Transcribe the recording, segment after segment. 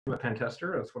I'm a pen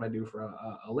tester. That's what I do for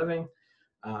a living.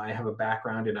 I have a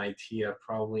background in IT. I've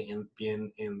probably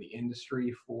been in the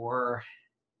industry for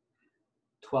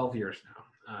 12 years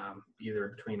now,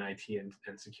 either between IT and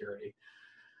security.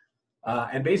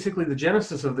 And basically, the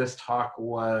genesis of this talk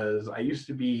was I used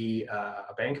to be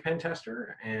a bank pen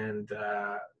tester, and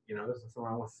there's nothing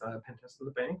wrong with pen testing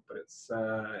the bank, but it's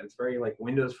very like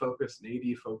Windows focused and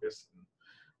AD focused,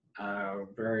 and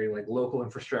very like local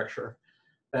infrastructure,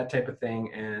 that type of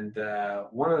thing. And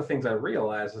one of the things I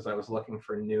realized as I was looking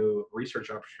for new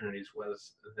research opportunities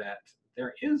was that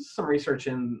there is some research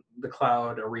in the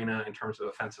cloud arena in terms of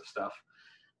offensive stuff,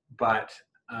 but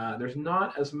there's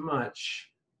not as much.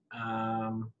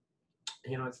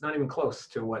 It's not even close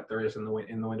to what there is in the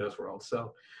Windows world.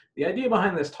 So the idea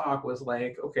behind this talk was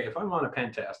like, okay, if I'm on a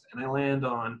pen test and I land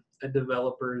on a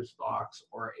developer's box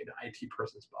or an IT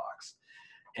person's box,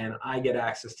 and I get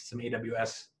access to some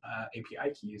AWS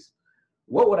API keys,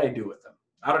 what would I do with them?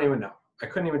 I don't even know. I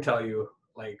couldn't even tell you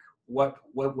like what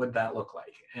would that look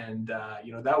like. And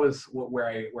that was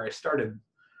where I started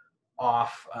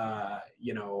off.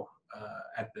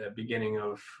 At the beginning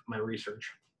of my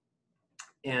research.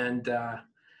 And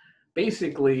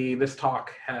basically, this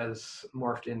talk has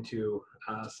morphed into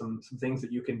some things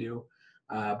that you can do,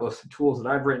 both some tools that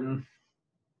I've written,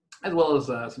 as well as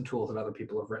some tools that other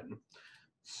people have written.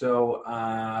 So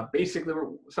basically,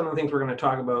 some of the things we're going to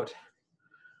talk about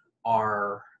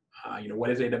are,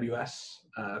 what is AWS?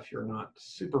 If you're not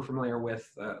super familiar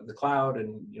with the cloud,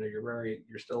 and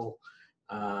you're still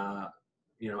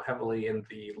heavily in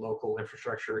the local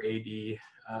infrastructure AD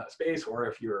space, or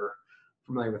if you're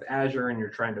familiar with Azure and you're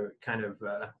trying to kind of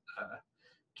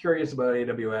curious about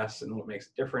AWS and what makes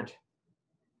it different.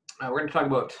 We're going to talk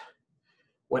about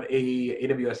what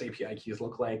AWS API keys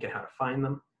look like and how to find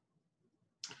them.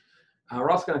 We're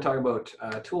also going to talk about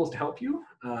tools to help you.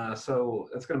 So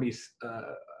that's going to be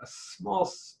a small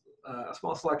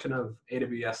selection of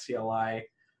AWS CLI.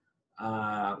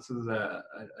 So there's a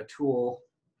tool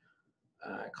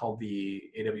called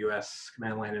the AWS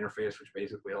command line interface, which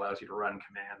basically allows you to run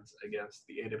commands against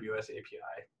the AWS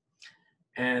API.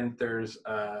 And there's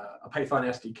a Python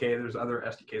SDK. There's other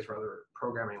SDKs for other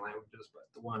programming languages, but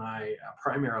the one I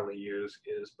primarily use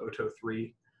is Boto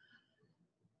 3,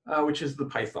 which is the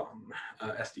Python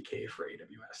SDK for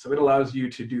AWS. So it allows you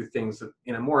to do things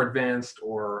in a more advanced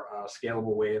or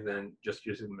scalable way than just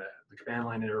using the command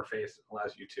line interface. It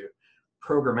allows you to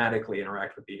programmatically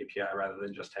interact with the API rather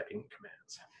than just typing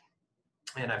commands.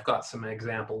 And I've got some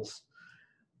examples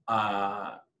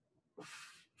from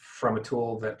a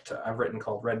tool that I've written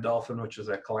called Red Dolphin, which is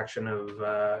a collection of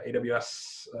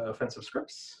AWS offensive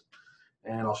scripts.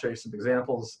 And I'll show you some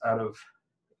examples out of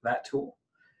that tool.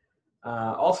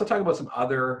 Also talk about some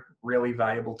other really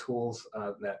valuable tools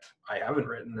that I haven't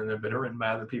written and have been written by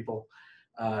other people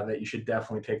that you should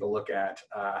definitely take a look at.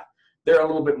 They're a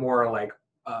little bit more like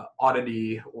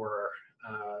oddity, or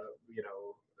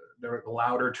they're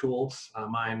louder tools.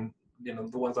 Mine, the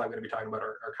ones I'm going to be talking about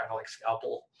are kind of like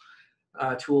scalpel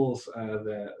tools.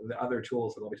 The other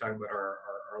tools that I'll be talking about are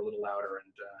a little louder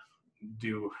and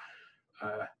do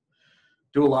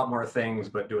a lot more things,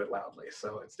 but do it loudly.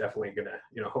 So it's definitely gonna,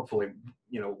 hopefully,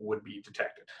 would be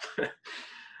detected.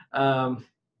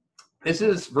 This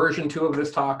is version 2 of this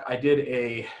talk. I did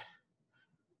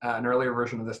an earlier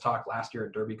version of this talk last year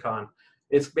at DerbyCon.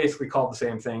 It's basically called the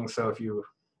same thing. So if you,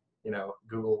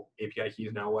 Google API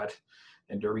keys now what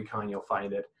and DerbyCon, you'll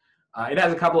find it. It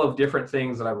has a couple of different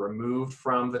things that I removed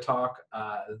from the talk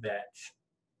that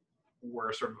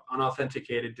were sort of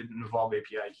unauthenticated, didn't involve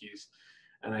API keys,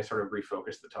 and I sort of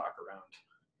refocused the talk around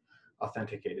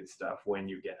authenticated stuff when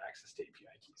you get access to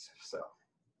API keys. So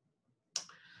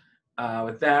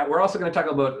with that, we're also going to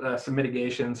talk about some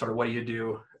mitigation, sort of what do you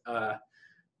do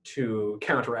to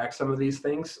counteract some of these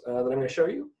things that I'm going to show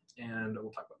you, and we'll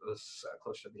talk about those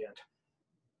closer to the end.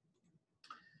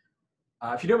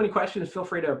 If you do have any questions, feel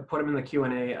free to put them in the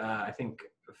Q&A. I think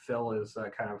Phil is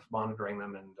kind of monitoring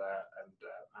them, and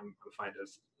I'm fine to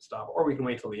stop, or we can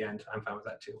wait till the end. I'm fine with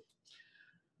that too.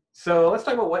 So let's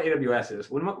talk about what AWS is.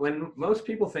 When most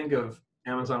people think of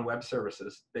Amazon Web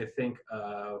Services, they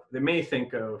may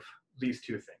think of these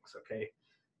two things, okay?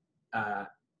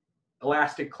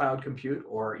 Elastic Cloud Compute,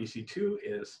 or EC2,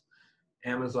 is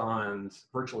Amazon's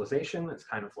virtualization. It's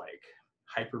kind of like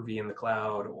Hyper-V in the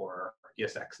cloud or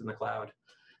ESX in the cloud.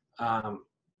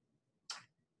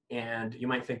 And you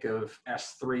might think of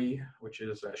S3, which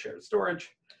is shared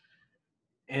storage.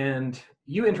 And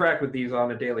you interact with these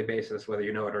on a daily basis, whether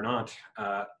you know it or not.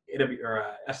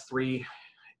 S3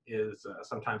 is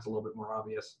sometimes a little bit more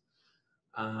obvious.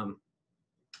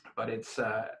 but it's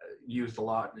used a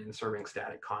lot in serving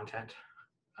static content.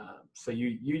 So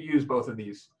you use both of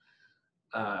these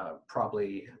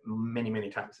probably many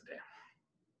times a day.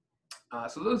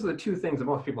 So those are the two things that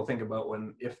most people think about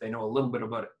if they know a little bit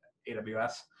about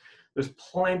AWS. There's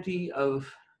plenty of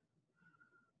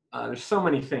there's so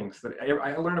many things that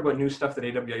I learn about new stuff that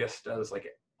AWS does like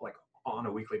on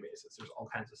a weekly basis. There's all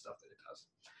kinds of stuff that it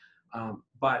does.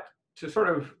 But to sort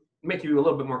of make you a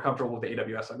little bit more comfortable with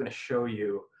AWS, I'm going to show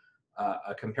you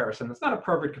a comparison. It's not a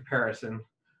perfect comparison.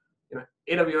 You know,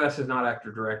 AWS is not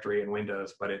Active Directory in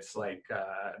Windows, but it's like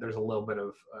there's a little bit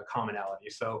of commonality.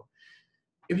 So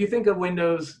if you think of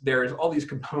Windows, there's all these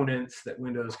components that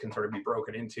Windows can sort of be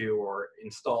broken into or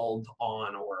installed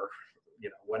on, or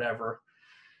whatever.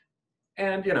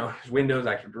 And Windows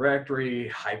Active Directory,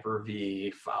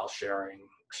 Hyper-V, file sharing,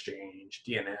 Exchange,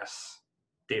 DNS,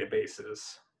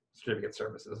 databases, certificate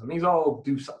services, and these all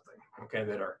do something, okay,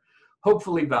 that are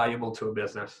hopefully valuable to a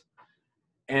business,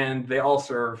 and they all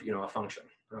serve a function,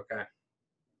 okay.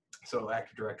 So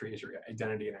Active Directory is your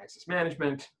identity and access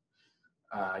management,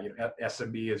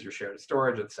 SMB is your shared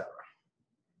storage, etc.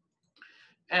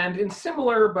 And in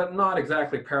similar but not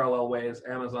exactly parallel ways,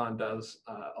 Amazon does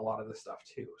a lot of this stuff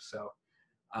too. So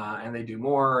and they do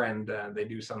more, and they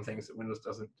do some things that Windows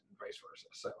doesn't, and vice versa.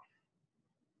 So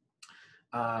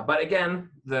but again,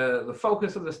 the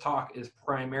focus of this talk is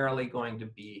primarily going to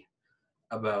be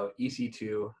about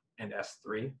EC2 and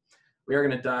S3. We're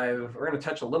going to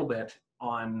touch a little bit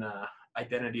on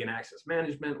identity and access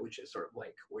management, which is sort of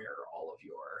like where all of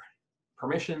your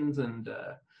permissions and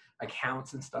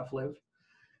accounts and stuff live.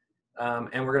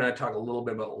 And we're going to talk a little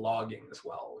bit about logging as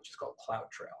well, which is called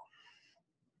CloudTrail.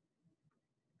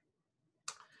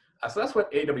 So that's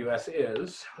what AWS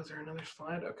is. Was there another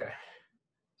slide? Okay.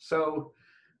 So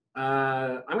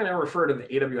I'm going to refer to the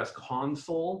AWS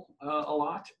console a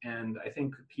lot, and I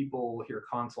think people hear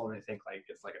console and they think like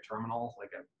it's like a terminal,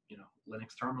 like a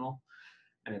Linux terminal,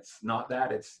 and it's not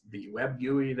that. It's the web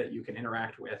GUI that you can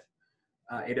interact with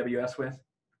AWS with,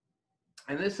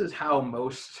 and this is how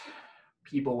most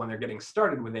people, when they're getting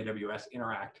started with AWS,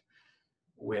 interact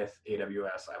with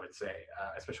AWS. I would say,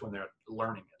 especially when they're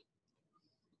learning it.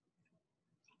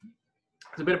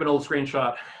 It's a bit of an old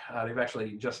screenshot. They've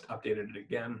actually just updated it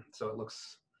again, so it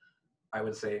looks, I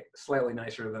would say, slightly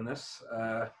nicer than this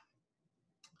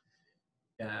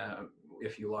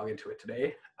if you log into it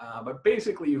today. But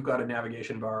basically, you've got a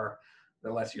navigation bar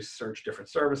that lets you search different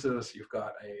services. You've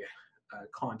got a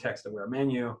context-aware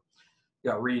menu.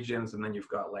 You've got regions, and then you've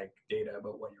got like data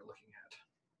about what you're looking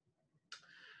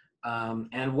at.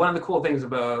 And one of the cool things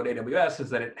about AWS is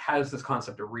that it has this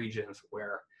concept of regions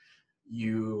where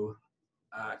you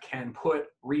can put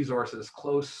resources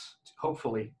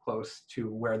hopefully close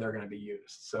to where they're going to be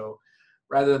used. So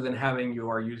rather than having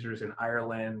your users in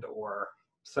Ireland or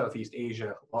Southeast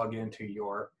Asia log into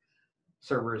your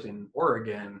servers in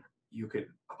Oregon, you could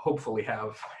hopefully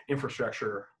have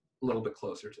infrastructure a little bit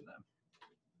closer to them.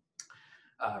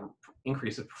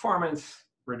 Increases performance,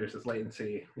 reduces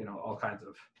latency, all kinds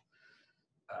of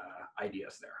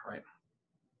ideas there, right?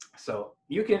 So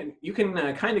you can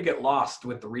kind of get lost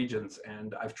with the regions,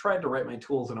 and I've tried to write my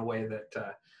tools in a way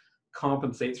that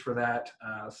compensates for that,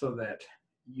 so that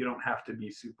you don't have to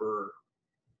be super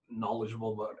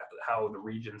knowledgeable about how the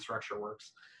region structure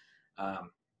works.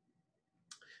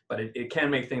 But it can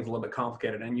make things a little bit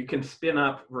complicated, and you can spin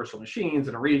up virtual machines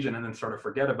in a region and then sort of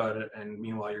forget about it, and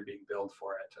meanwhile you're being billed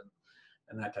for it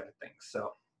and that type of thing.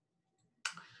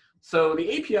 So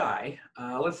the API,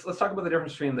 let's talk about the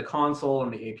difference between the console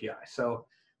and the API. So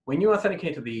when you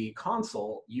authenticate to the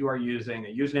console, you are using a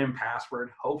username and password.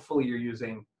 Hopefully you're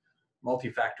using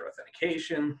multi-factor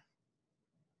authentication.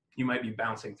 You might be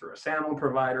bouncing through a SAML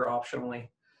provider optionally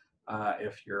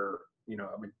if you're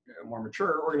a more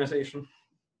mature organization.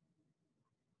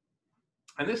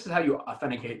 And this is how you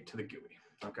authenticate to the GUI,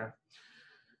 okay?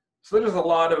 So there's a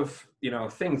lot of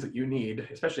things that you need,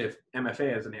 especially if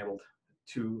MFA is enabled,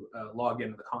 to log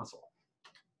into the console.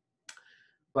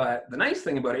 But the nice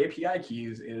thing about API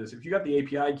keys is if you got the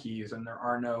API keys and there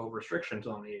are no restrictions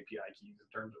on the API keys in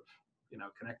terms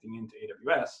of connecting into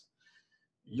AWS,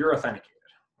 you're authenticated,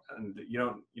 and you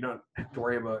don't have to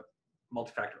worry about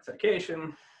multi-factor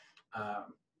authentication.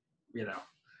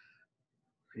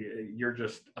 You're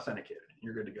just authenticated.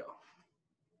 You're good to go.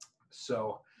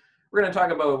 So we're going to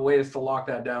talk about ways to lock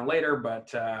that down later,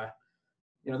 but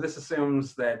this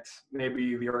assumes that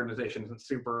maybe the organization isn't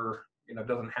super,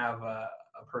 doesn't have a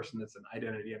person that's an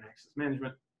identity and access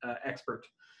management expert,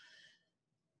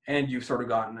 and you've sort of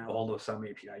gotten a hold of some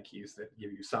API keys that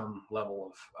give you some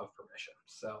level of permission.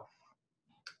 So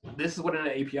This is what an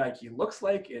API key looks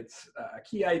like. It's a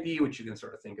key ID, which you can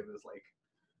sort of think of as like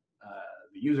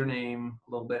the username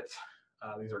a little bit.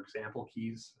 These are example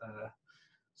keys,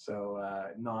 so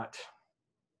not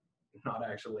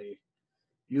actually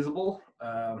usable.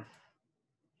 Where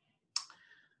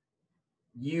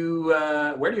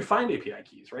do you find API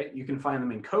keys, right? You can find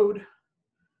them in code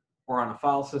or on a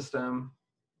file system.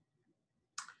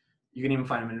 You can even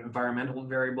find them in environmental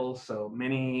variables. So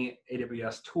many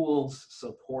AWS tools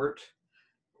support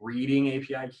reading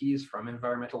API keys from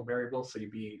environmental variables. So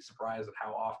you'd be surprised at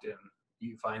how often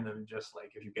you find them. Just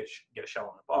like if you get a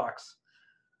shell in a box,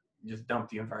 you just dump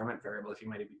the environment variables. You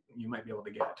might be able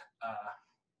to get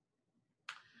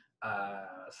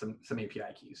some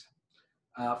API keys.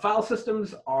 File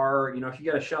systems are, if you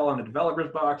get a shell on a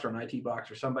developer's box or an IT box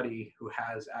or somebody who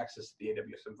has access to the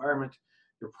AWS environment,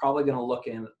 you're probably going to look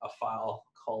in a file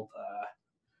called,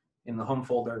 in the home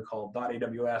folder called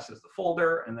 .aws is the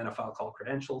folder, and then a file called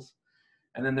credentials.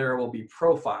 And then there will be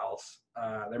profiles.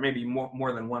 There may be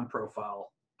more than one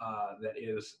profile that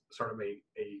is sort of a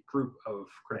group of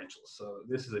credentials. So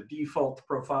this is a default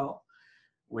profile,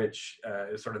 which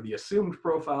is sort of the assumed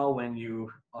profile when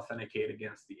you authenticate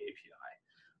against the API.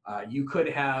 You could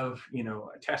have,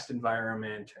 a test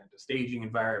environment and a staging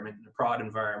environment and a prod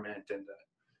environment and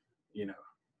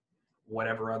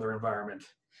whatever other environment.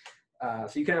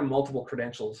 So you can have multiple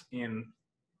credentials in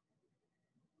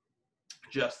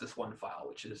just this one file,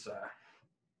 which is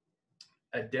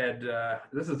a dead,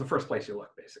 this is the first place you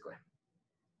look, basically.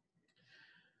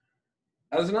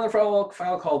 There's another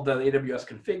file called the AWS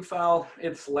config file.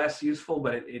 It's less useful,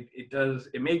 but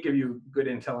it may give you good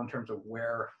intel in terms of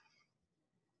where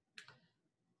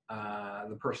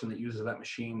the person that uses that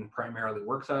machine primarily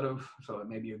works out of. So it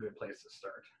may be a good place to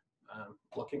start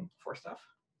looking for stuff.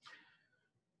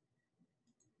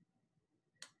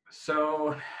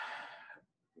 So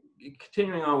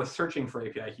continuing on with searching for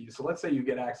API keys. So let's say you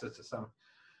get access to some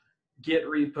Git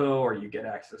repo, or you get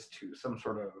access to some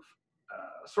sort of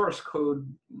source code,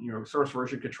 source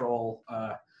version control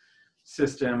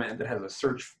system, and that has a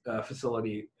search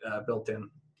facility built in.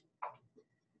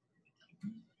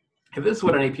 If this is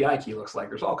what an API key looks like,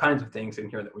 there's all kinds of things in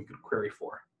here that we could query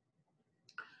for.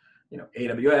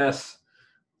 AWS,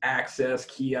 access,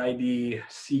 key ID,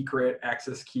 secret,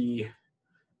 access key.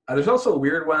 There's also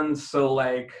weird ones. So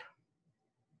like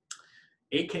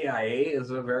AKIA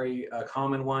is a very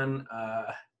common one.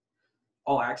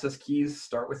 All access keys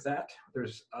start with that.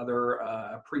 There's other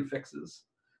prefixes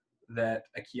that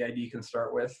a key ID can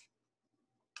start with.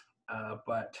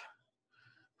 But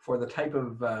for the type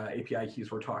of API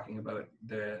keys we're talking about,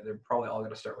 they're probably all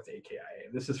going to start with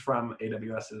AKIA. This is from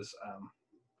AWS's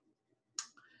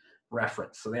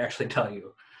reference. So they actually tell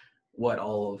you what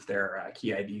all of their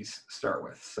key IDs start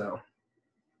with. So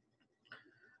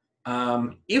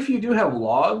if you do have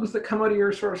logs that come out of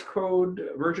your source code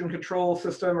version control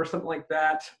system or something like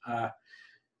that,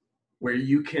 where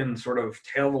you can sort of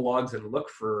tail the logs and look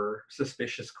for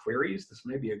suspicious queries, this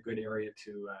may be a good area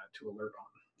to alert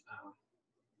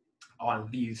on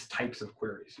these types of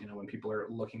queries, when people are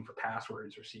looking for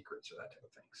passwords or secrets or that type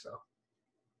of thing. So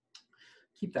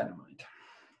keep that in mind.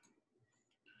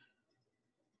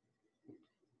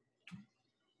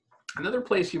 Another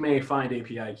place you may find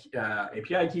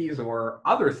API keys or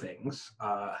other things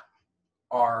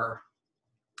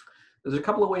there's a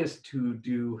couple of ways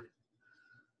to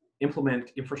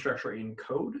implement infrastructure in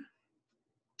code.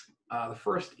 The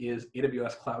first is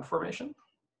AWS CloudFormation.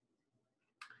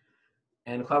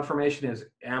 And CloudFormation is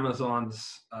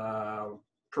Amazon's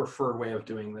preferred way of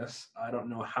doing this. I don't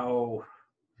know how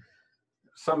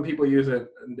some people use it.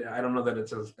 I don't know that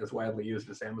it's as widely used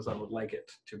as Amazon would like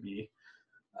it to be.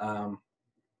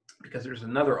 Because there's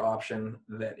another option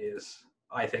that is,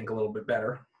 I think, a little bit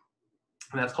better,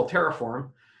 and that's called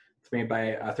Terraform. It's made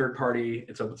by a third party,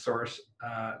 it's open source,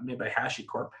 made by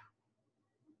HashiCorp.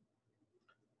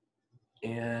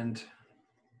 And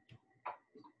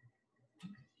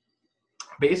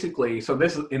basically, so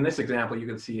in this example, you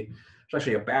can see there's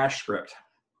actually a bash script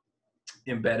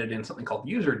embedded in something called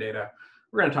user data.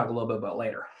 We're going to talk a little bit about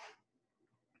later.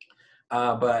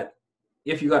 But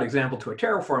if you got example to a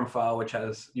Terraform file, which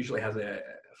usually has a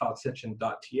file extension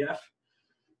 .tf,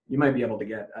 you might be able to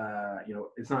get,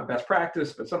 it's not best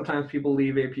practice, but sometimes people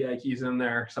leave API keys in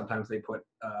there. Sometimes they put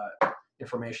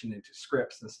information into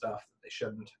scripts and stuff that they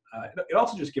shouldn't. It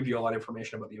also just gives you a lot of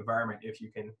information about the environment if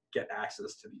you can get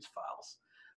access to these files,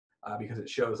 because it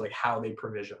shows like how they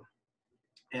provision.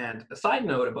 And a side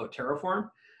note about Terraform,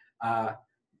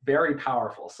 very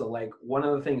powerful. So like one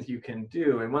of the things you can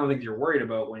do, and one of the things you're worried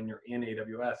about when you're in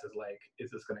AWS is like, is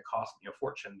this going to cost me a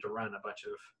fortune to run a bunch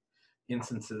of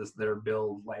instances that are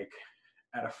billed like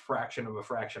at a fraction of a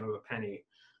penny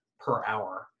per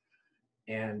hour.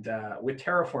 And with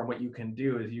Terraform, what you can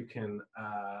do is you can,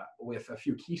 with a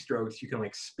few keystrokes, you can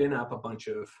like spin up a bunch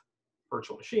of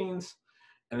virtual machines,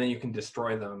 and then you can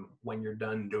destroy them when you're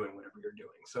done doing whatever you're doing.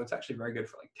 So it's actually very good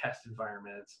for like test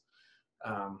environments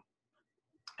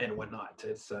and whatnot.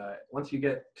 It's once you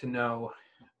get to know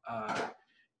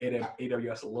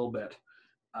AWS a little bit,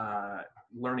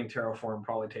 learning Terraform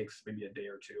probably takes maybe a day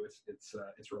or two. It's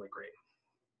really great.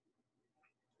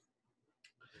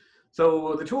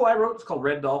 So the tool I wrote is called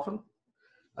Red Dolphin.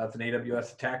 It's an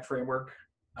AWS attack framework.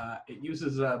 It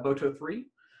uses Boto 3,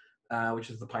 which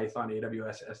is the Python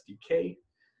AWS SDK.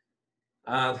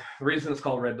 The reason it's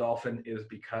called Red Dolphin is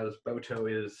because Boto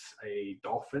is a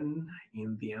dolphin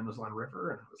in the Amazon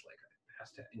River, and it was like it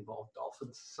has to involve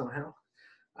dolphins somehow.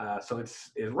 So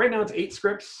it's right now it's 8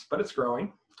 scripts, but it's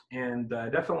growing, and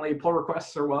definitely pull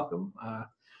requests are welcome.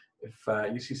 If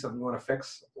you see something you want to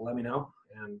fix, let me know,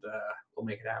 and we'll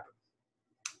make it happen.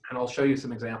 And I'll show you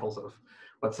some examples of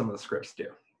what some of the scripts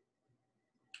do.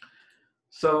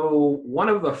 So one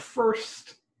of the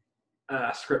first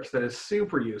scripts that is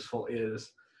super useful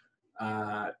is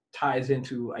ties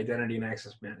into identity and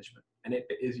access management, and it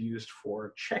is used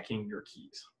for checking your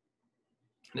keys.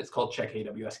 And it's called check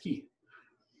AWS key.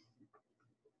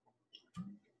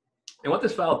 And what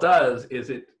this file does is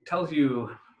it tells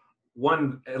you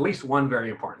at least one very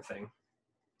important thing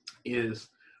is,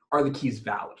 are the keys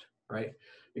valid, right?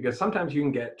 Because sometimes you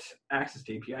can get access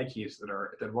to API keys that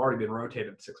have already been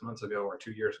rotated 6 months ago or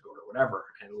 2 years ago or whatever,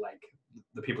 and like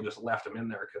the people just left them in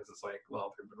there because it's like,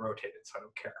 well, they've been rotated, so I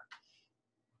don't care.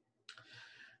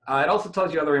 It also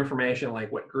tells you other information like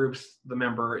what groups the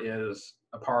member is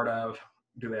a part of,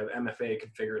 do they have MFA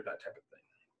configured, that type of thing.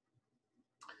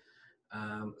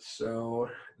 So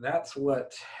that's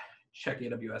what check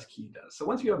AWS key does. So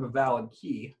once you have a valid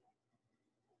key,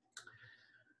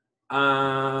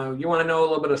 you want to know a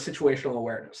little bit of situational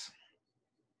awareness.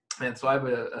 And so I have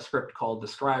a script called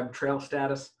describe trail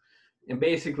status. And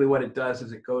basically what it does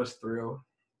is it goes through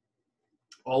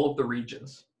all of the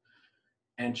regions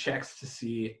and checks to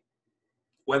see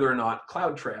whether or not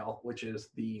CloudTrail, which is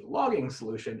the logging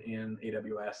solution in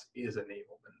AWS, is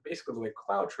enabled. And basically the way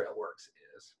CloudTrail works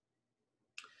is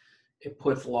it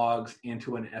puts logs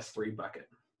into an S3 bucket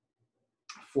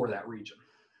for that region.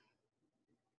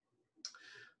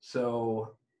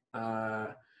 So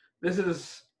this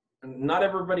is, not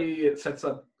everybody sets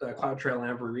up CloudTrail in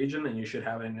every region, and you should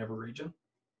have it in every region.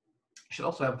 You should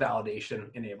also have validation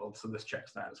enabled, so this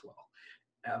checks that as well.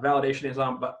 Validation is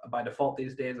on by default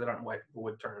these days. I don't know why people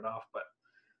would turn it off, but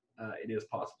it is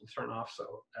possible to turn off,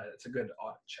 so it's a good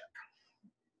audit check.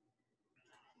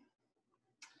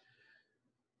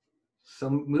 So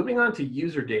moving on to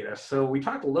user data. So we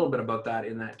talked a little bit about that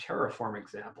in that Terraform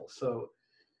example. So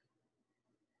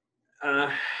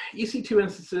EC2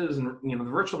 instances and the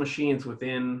virtual machines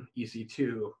within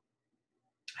EC2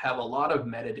 have a lot of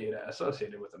metadata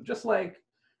associated with them, just like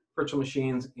virtual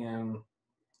machines in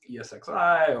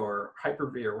ESXi or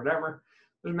Hyper-V or whatever.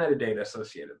 There's metadata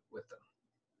associated with them.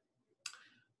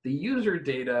 The user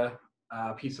data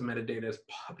piece of metadata is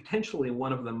potentially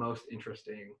one of the most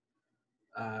interesting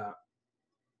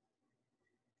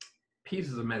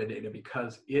pieces of metadata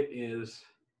because it is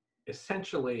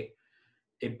essentially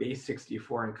a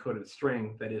base64 encoded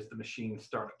string that is the machine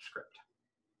startup script.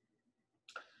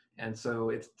 And so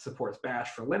it supports Bash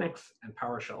for Linux and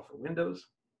PowerShell for Windows.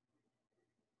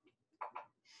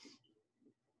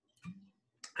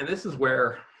 And this is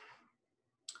where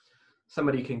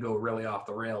somebody can go really off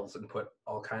the rails and put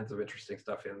all kinds of interesting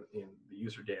stuff in the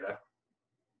user data.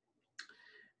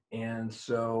 And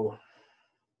so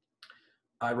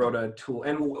I wrote a tool,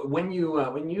 and when you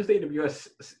use AWS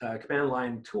command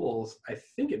line tools, I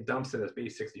think it dumps it as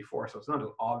base64, so it's not as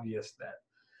obvious that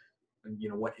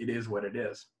what it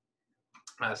is.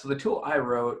 So the tool I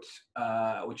wrote,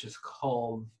 which is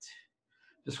called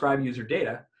Describe User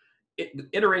Data,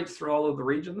 it iterates through all of the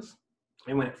regions,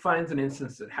 and when it finds an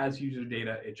instance that has user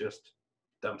data, it just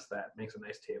dumps that, makes a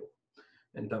nice table,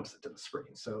 and dumps it to the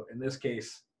screen. So in this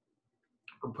case,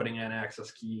 we're putting an access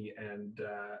key and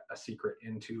a secret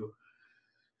into,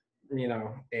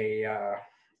 a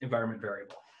environment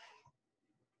variable.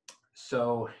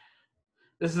 So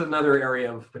this is another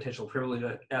area of potential privilege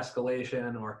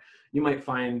escalation, or you might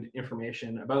find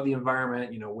information about the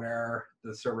environment, where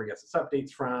the server gets its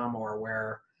updates from, or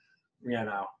where,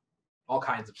 all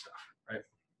kinds of stuff, right?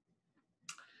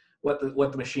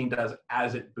 What the machine does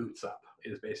as it boots up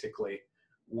is basically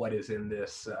what is in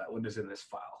this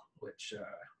file, which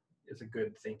is a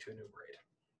good thing to enumerate.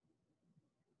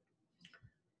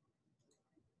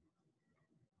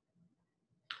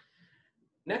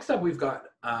 next up, we've got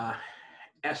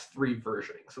S3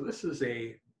 versioning. So this is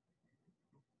an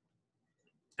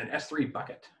S3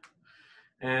 bucket.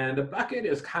 And a bucket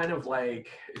is kind of like,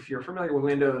 if you're familiar with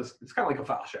Windows, it's kind of like a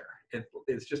file share.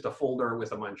 It's just a folder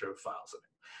with a bunch of files in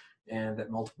it, and that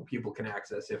multiple people can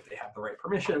access if they have the right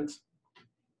permissions.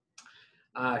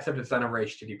 Except it's done over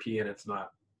HTTP, and it's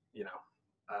not, you know,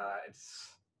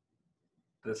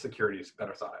 the security is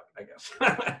better thought out, I guess.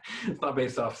 It's not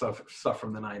based off stuff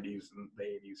from the 90s and the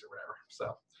 80s or whatever.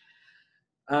 So,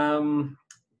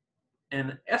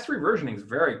 and S3 versioning is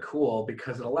very cool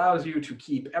because it allows you to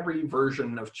keep every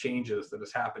version of changes that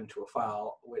has happened to a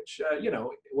file, which, you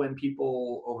know, when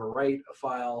people overwrite a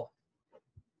file,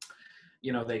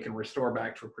 you know, they can restore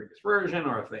back to a previous version,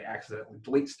 or if they accidentally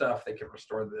delete stuff, they can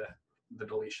restore the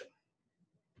deletion.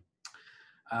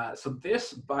 So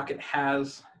this bucket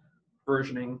has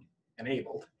versioning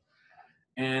enabled.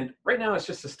 And right now it's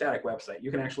just a static website.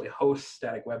 You can actually host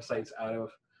static websites out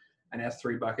of an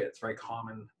S3 bucket. It's a very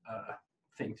common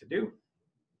thing to do.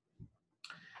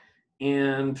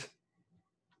 And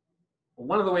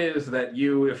one of the ways that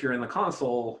you, if you're in the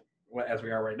console, as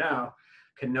we are right now,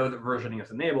 can know that versioning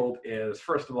is enabled is,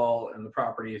 first of all, in the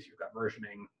properties, you've got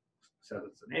versioning, so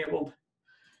it's enabled.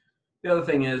 The other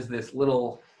thing is this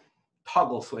little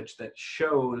toggle switch that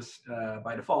shows,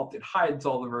 by default, it hides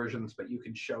all the versions, but you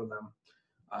can show them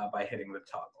by hitting the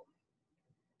toggle.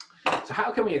 So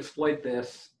how can we exploit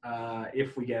this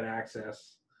if we get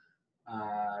access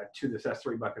to this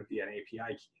S3 bucket via an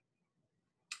API key?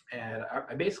 And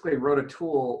I basically wrote a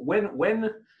tool, when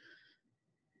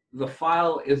the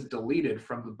file is deleted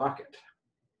from the bucket,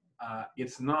 it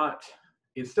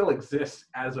still exists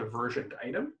as a versioned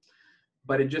item,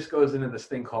 but it just goes into this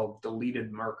thing called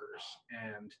deleted markers,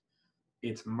 and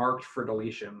it's marked for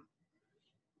deletion,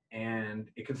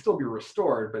 and it can still be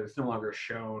restored, but it's no longer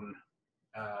shown,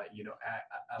 you know,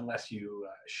 unless you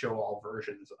show all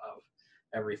versions of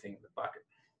everything in the bucket.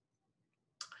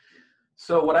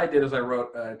 So what I did is I wrote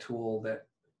a tool that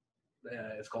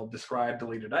it's called describe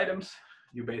deleted items.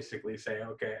 You basically say,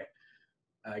 okay,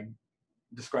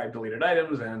 describe deleted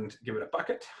items and give it a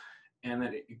bucket. And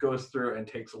then it goes through and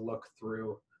takes a look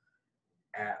through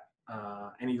at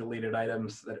any deleted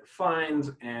items that it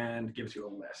finds and gives you a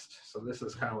list. So this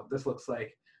is kind of what this looks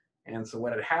like. And so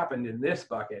what had happened in this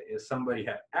bucket is somebody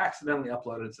had accidentally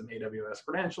uploaded some AWS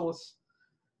credentials,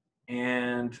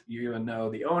 and you even know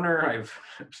the owner. I've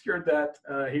obscured that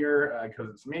here because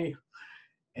it's me.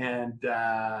 And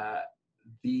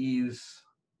these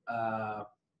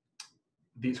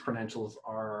credentials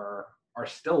are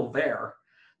still there.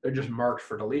 They're just marked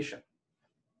for deletion.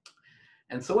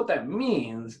 And so what that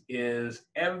means is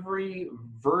every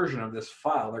version of this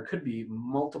file, there could be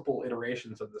multiple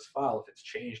iterations of this file if it's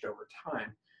changed over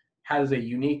time, has a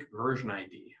unique version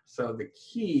ID. So the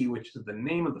key, which is the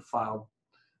name of the file,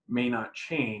 may not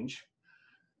change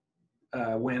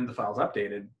when the file's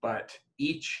updated, but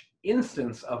each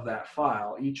instance of that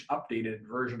file, each updated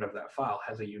version of that file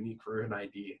has a unique version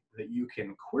ID that you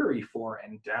can query for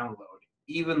and download,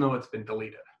 even though it's been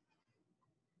deleted.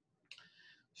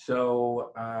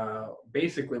 So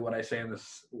basically what I say in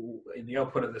the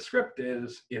output of the script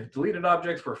is, if deleted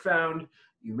objects were found,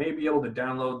 you may be able to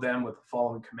download them with the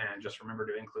following command. Just remember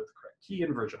to include the correct key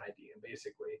and version ID. And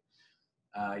basically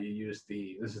you use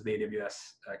this is the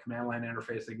AWS command line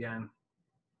interface again.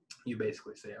 You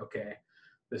basically say, okay,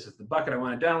 this is the bucket I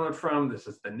want to download from, this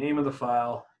is the name of the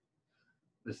file,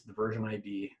 this is the version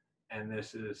ID, and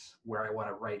this is where I want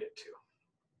to write it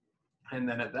to. And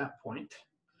then at that point,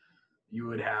 you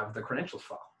would have the credentials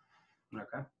file,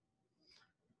 okay?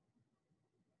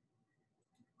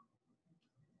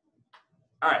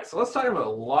 All right, so let's talk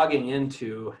about logging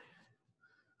into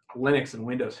Linux and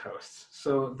Windows hosts.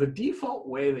 So the default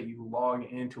way that you log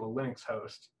into a Linux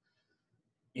host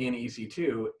in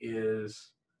EC2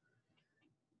 is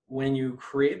when you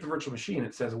create the virtual machine,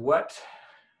 it says, what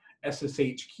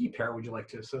SSH key pair would you like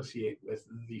to associate with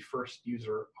the first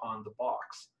user on the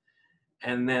box?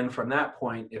 And then from that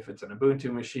point, if it's an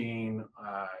Ubuntu machine,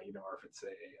 you know, or if it's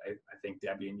I think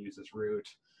Debian uses root.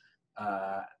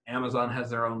 Amazon has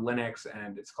their own Linux,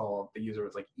 and it's called, the user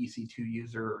is like EC2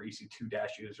 user or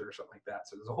EC2-user or something like that.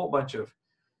 So there's a whole bunch of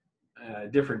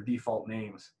different default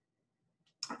names.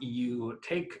 You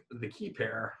take the key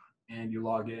pair and you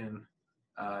log in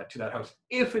to that host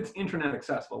if it's internet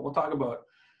accessible. We'll talk about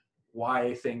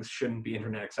why things shouldn't be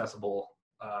internet accessible,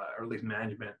 or at least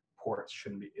management ports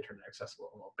shouldn't be internet accessible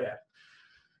a little bit.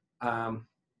 I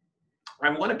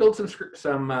want to build some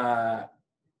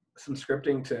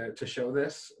scripting to show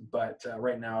this, but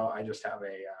right now I just have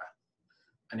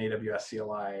an AWS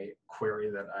CLI query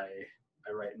that I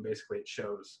right? And basically it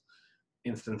shows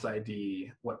instance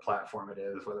ID, what platform it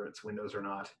is, whether it's Windows or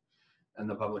not, and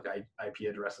the public IP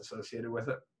address associated with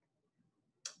it.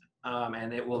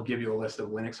 And it will give you a list of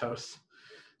Linux hosts.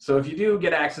 So if you do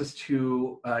get access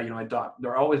to,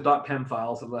 there are always .pem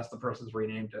files unless the person's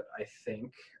renamed it. I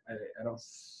think I don't.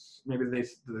 Maybe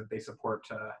they support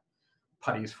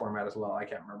PuTTY's format as well. I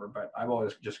can't remember, but I've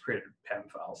always just created PEM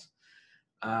files.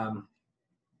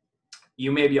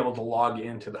 You may be able to log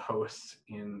into the hosts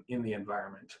in the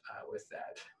environment with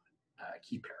that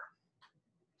key pair.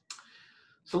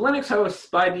 So Linux hosts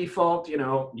by default,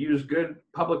 use good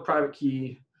public-private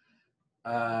key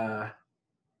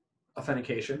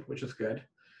authentication, which is good.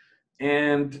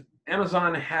 And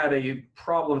Amazon had a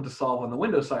problem to solve on the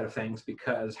Windows side of things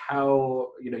because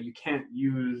you can't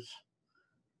use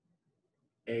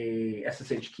a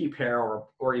SSH key pair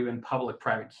or even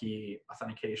public-private key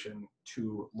authentication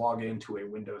to log into a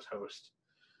Windows host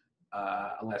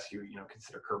unless you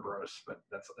consider Kerberos, but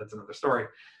that's another story.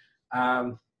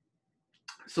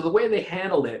 So the way they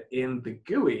handled it in the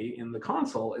GUI in the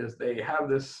console is they have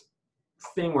this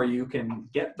thing where you can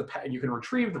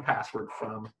retrieve the password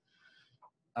from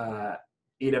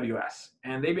AWS,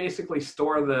 and they basically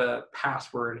store the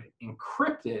password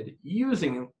encrypted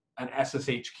using an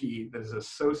SSH key that is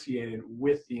associated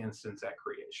with the instance at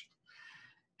creation.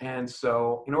 And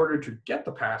so in order to get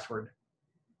the password,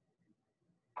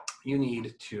 you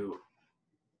need to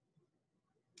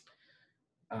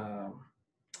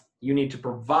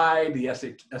provide the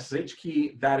SSH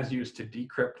key that is used to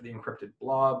decrypt the encrypted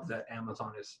blob that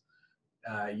Amazon is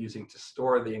using to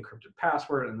store the encrypted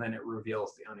password, and then it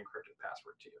reveals the unencrypted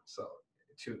password to you. So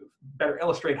to better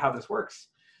illustrate how this works,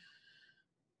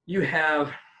 you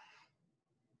have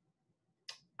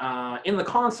in the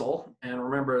console, and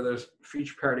remember there's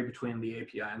feature parity between the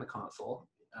API and the console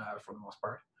for the most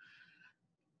part,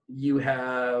 you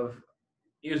have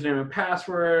username and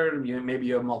password, maybe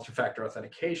you have multi-factor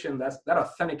authentication. That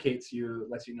authenticates you,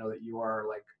 lets you know that you are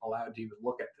allowed to even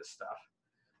look at this stuff.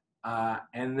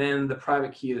 And then the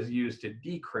private key is used to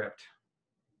decrypt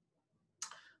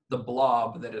the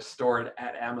blob that is stored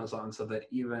at Amazon so that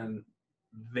even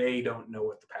they don't know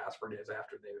what the password is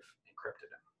after they've encrypted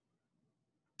it.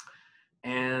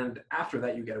 And after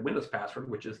that, you get a Windows password,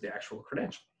 which is the actual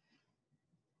credential.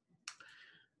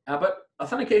 But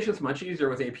authentication is much easier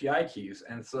with API keys.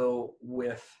 And so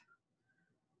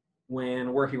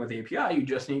when working with API, you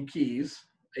just need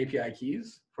API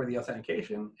keys for the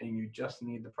authentication, and you just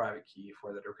need the private key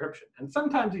for the decryption. And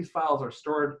sometimes these files are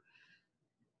stored,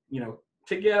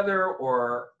 together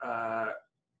or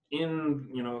in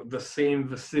the same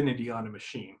vicinity on a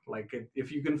machine. Like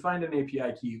if you can find an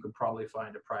API key, you could probably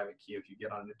find a private key if you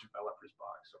get on a developer's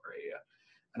box or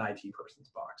an IT person's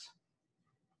box.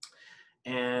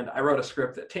 And I wrote a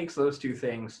script that takes those two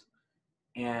things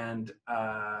and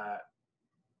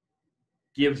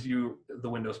gives you the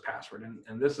Windows password.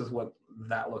 And this is what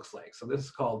that looks like. So this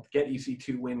is called get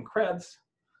EC2 WinCreds.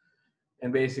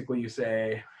 And basically you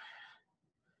say,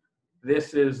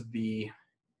 this is the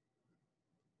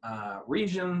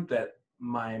region that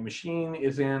my machine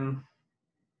is in,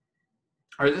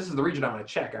 or this is the region I want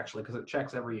to check actually, because it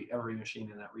checks every machine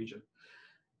in that region.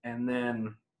 And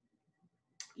then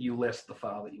you list the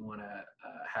file that you want to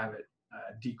have it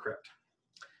decrypt.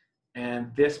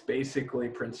 And this basically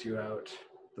prints you out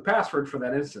the password for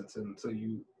that instance. And so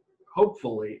you,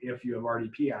 hopefully, if you have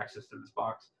RDP access to this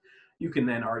box, you can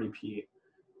then RDP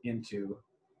into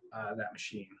that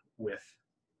machine with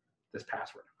this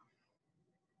password.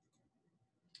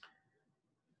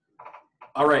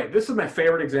 All right, this is my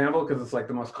favorite example because it's like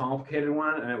the most complicated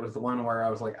one, and it was the one where I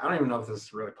was like, I don't even know if this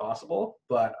is really possible,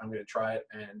 but I'm going to try it,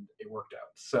 and it worked out.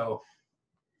 So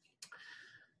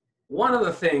one of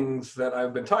the things that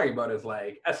I've been talking about is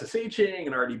like SSHing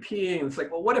and RDPing, and it's like,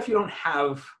 well, what if you don't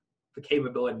have the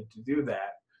capability to do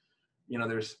that?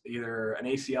 There's either an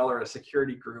ACL or a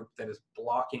security group that is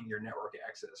blocking your network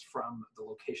access from the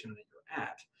location that you're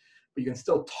at, but you can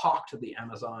still talk to the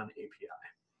Amazon API.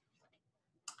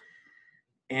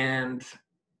 And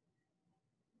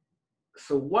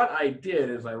so what I did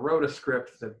is I wrote a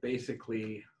script that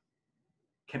basically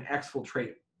can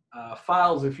exfiltrate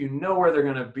files if you know where they're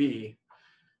going to be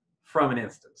from an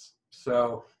instance.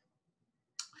 So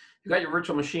you got your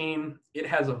virtual machine. It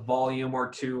has a volume or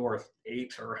 2 or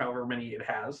 8 or however many it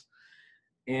has.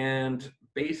 And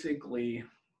basically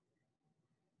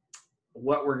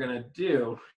what we're going to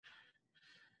do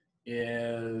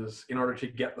is, in order to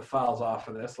get the files off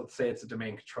of this, let's say it's a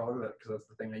domain controller, because that's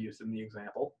the thing I used in the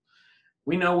example.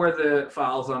 We know where the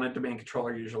files on a domain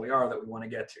controller usually are that we want to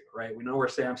get to, right? We know where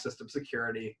SAM system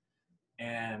security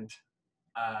and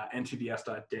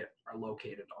ntds.dit are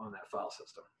located on that file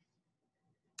system.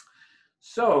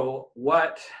 So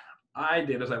what I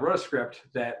did is I wrote a script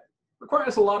that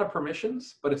requires a lot of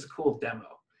permissions, but it's a cool demo.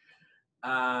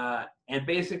 And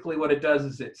basically what it does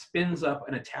is it spins up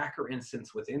an attacker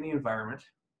instance within the environment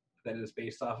that is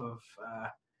based off of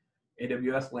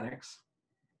AWS Linux.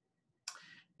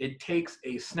 It takes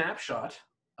a snapshot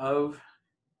of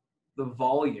the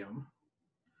volume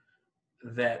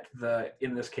that the,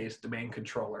 in this case, domain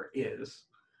controller is.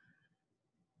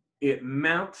 It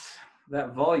mounts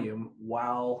that volume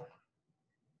while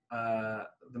the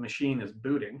machine is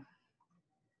booting.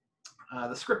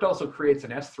 The script also creates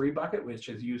an S3 bucket, which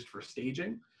is used for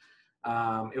staging.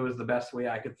 It was the best way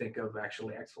I could think of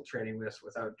actually exfiltrating this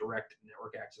without direct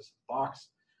network access to the box.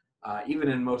 Even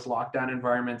in most lockdown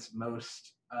environments,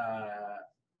 most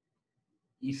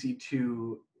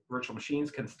EC2 virtual machines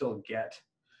can still get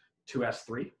to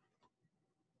S3.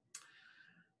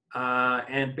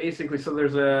 And basically, so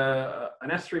there's an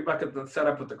S3 bucket that's set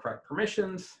up with the correct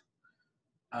permissions.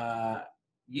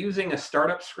 Using a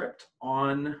startup script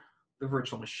on the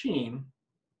virtual machine,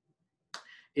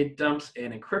 it dumps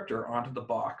an encryptor onto the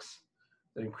box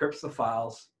that encrypts the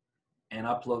files and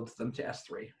uploads them to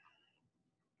S3.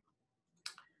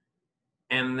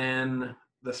 And then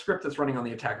the script that's running on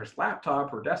the attacker's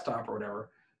laptop or desktop or whatever,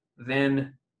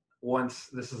 then once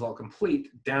this is all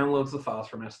complete, downloads the files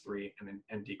from S3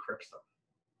 and decrypts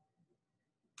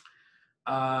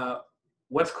them.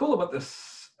 What's cool about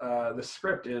this this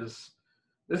script is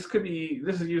this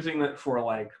is using it for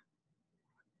like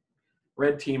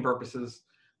red team purposes.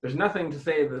 There's nothing to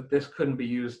say that this couldn't be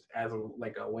used as a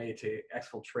way to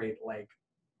exfiltrate like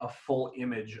a full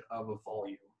image of a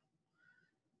volume.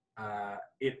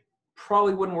 It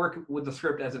probably wouldn't work with the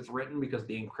script as it's written because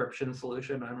the encryption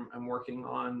solution I'm working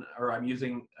on or I'm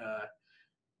using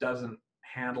doesn't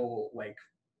handle like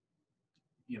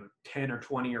 10 or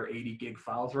 20 or 80 gig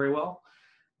files very well.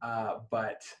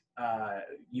 But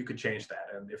you could change that,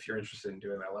 and if you're interested in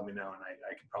doing that, let me know, and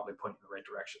I can probably point you in the right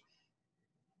direction.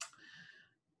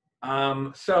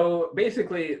 So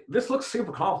basically, this looks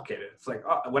super complicated. It's like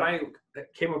when I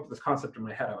came up with this concept in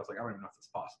my head, I was like, I don't even know if this is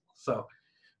possible. So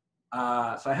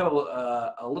I have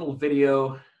a little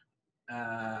video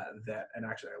and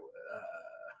actually,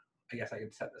 I guess I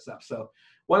can set this up. So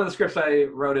one of the scripts I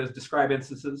wrote is describe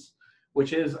instances,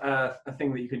 which is a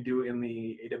thing that you can do in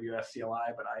the AWS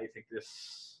CLI, but I think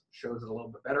this shows it a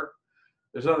little bit better.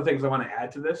 There's other things I want to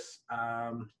add to this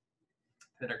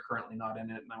that are currently not in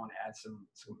it, and I want to add some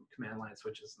command line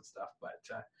switches and stuff.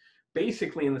 But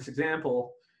basically, in this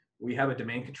example, we have a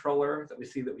domain controller that we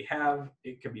see that we have.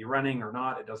 It can be running or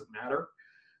not, it doesn't matter.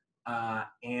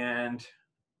 And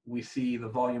we see the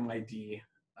volume ID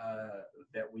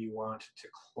that we want to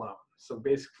clone. So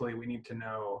basically, we need to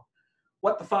know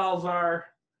what the files are,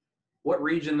 what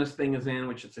region this thing is in,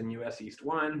 which it's in US East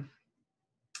 1,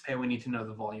 and we need to know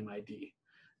the volume ID.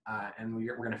 And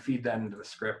we're going to feed that into the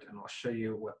script, and I'll show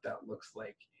you what that looks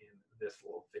like in this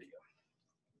little video.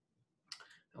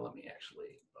 Now let me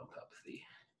actually bump up the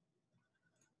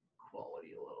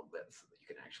quality a little bit so that you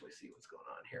can actually see what's going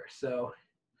on here. So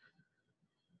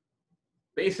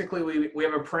basically, we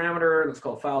have a parameter that's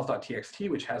called files.txt,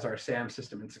 which has our SAM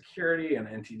system insecurity and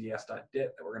ntds.dit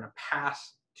that we're going to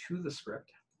pass to the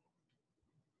script.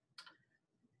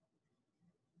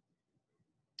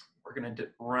 We're going to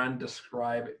run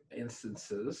describe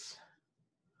instances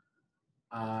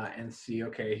and see,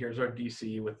 okay, here's our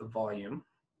DC with the volume.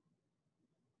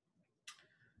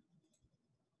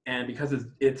 And because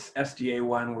it's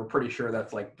SDA1, we're pretty sure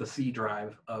that's like the C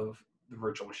drive of the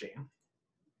virtual machine.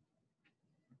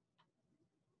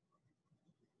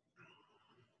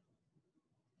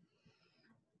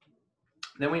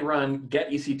 Then we run get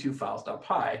ec2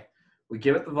 files.py. We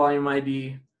give it the volume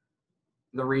ID,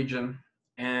 the region,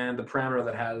 and the parameter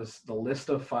that has the list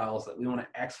of files that we want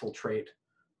to exfiltrate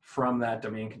from that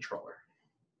domain controller.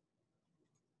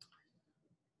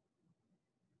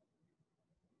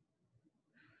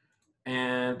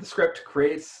 And the script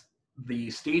creates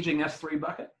the staging S3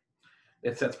 bucket.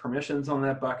 It sets permissions on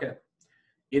that bucket.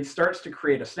 It starts to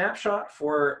create a snapshot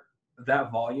for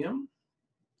that volume.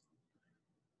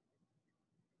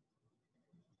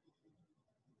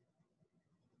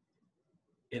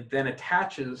 It then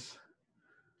attaches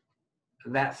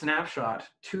that snapshot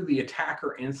to the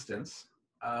attacker instance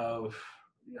of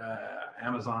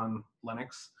Amazon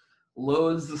Linux,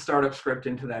 loads the startup script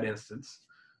into that instance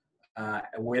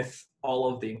with all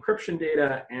of the encryption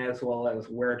data as well as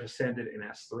where to send it in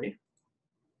S3.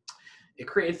 It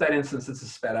creates that instance that's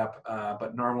sped up,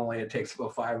 but normally it takes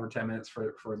about 5 or 10 minutes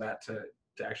for that to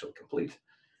actually complete.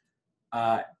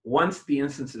 Once the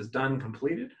instance is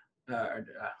completed,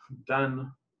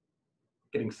 done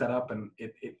getting set up, and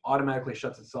it automatically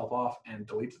shuts itself off and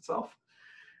deletes itself.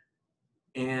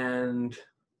 And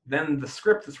then the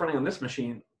script that's running on this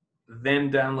machine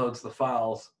then downloads the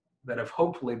files that have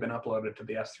hopefully been uploaded to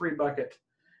the S3 bucket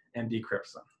and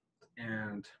decrypts them.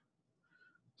 And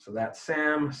so that's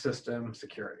SAM system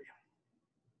security.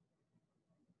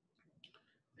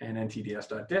 And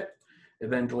ntds.dit. It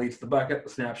then deletes the bucket, the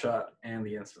snapshot, and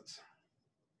the instance.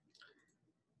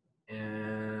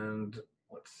 And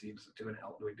let's see, does it do an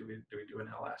L? Do we do an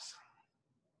LS?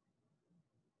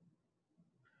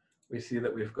 We see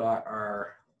that we've got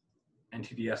our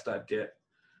ntds.dit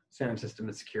SAM system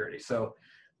and security. So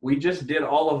we just did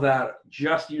all of that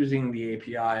just using the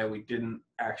API. We didn't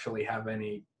actually have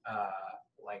any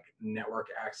like network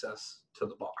access to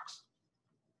the box.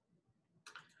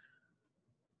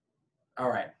 All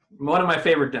right, one of my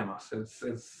favorite demos. It's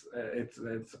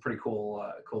a pretty cool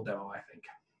cool demo, I think.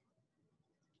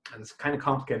 And it's kind of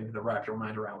complicated to wrap your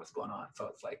mind around what's going on. So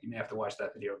it's like you may have to watch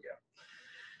that video again.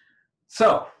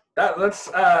 So that's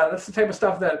the type of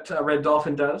stuff that Red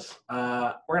Dolphin does.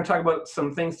 We're going to talk about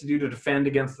some things to do to defend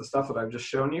against the stuff that I've just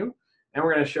shown you. And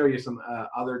we're going to show you some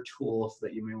other tools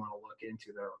that you may want to look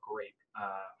into that are great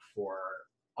for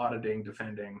auditing,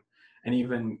 defending, and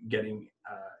even getting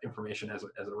information as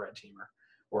a red teamer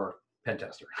or pen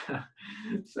tester.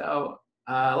 So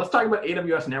let's talk about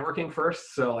AWS networking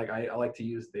first. So like I like to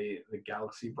use the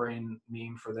Galaxy Brain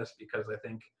meme for this, because I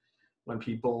think when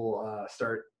people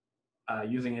start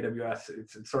using AWS,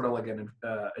 it's sort of like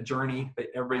a journey that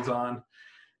everybody's on.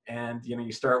 And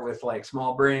you start with like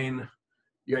small brain.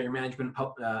 You got your management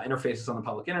interfaces on the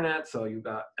public internet. So you've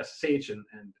got SSH and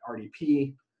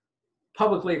RDP.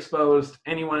 Publicly exposed,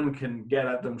 anyone can get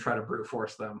at them, try to brute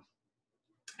force them.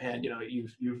 And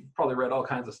you've probably read all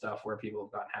kinds of stuff where people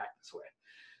have gotten hacked this way.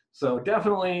 So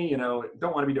definitely,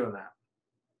 don't want to be doing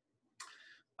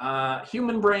that.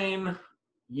 Human brain,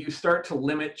 you start to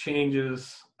limit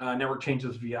changes, network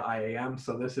changes via IAM.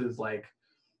 So this is like,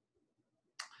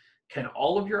 can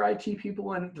all of your IT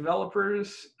people and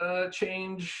developers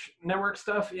change network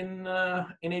stuff in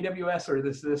AWS, or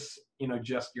is this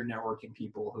just your networking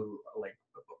people who like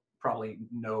probably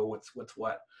know what's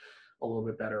what a little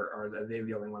bit better, or are they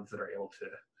the only ones that are able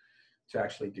to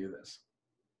actually do this?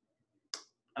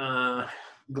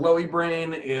 Glowy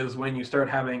brain is when you start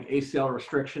having ACL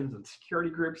restrictions and security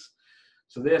groups.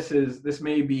 So this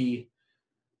may be,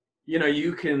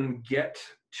 you can get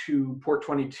to port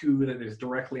 22 that is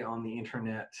directly on the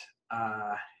internet,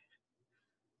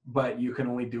 but you can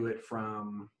only do it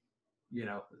from,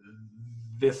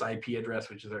 this IP address,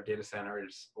 which is our data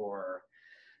centers, or,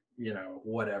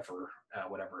 whatever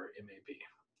it may be.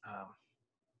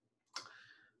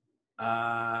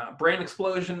 Brain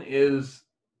explosion is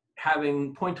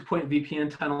having point-to-point VPN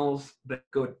tunnels that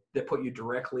put you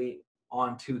directly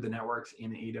onto the networks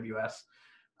in AWS.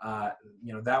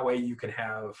 That way you could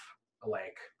have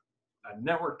like a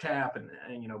network tap and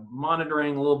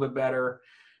monitoring a little bit better,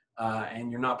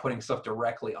 and you're not putting stuff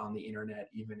directly on the internet,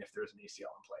 even if there's an ACL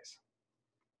in place.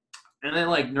 And then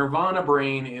like Nirvana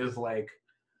brain is like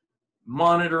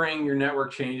monitoring your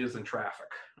network changes and traffic.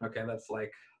 Okay, that's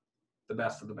like the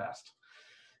best of the best.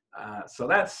 So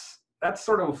that's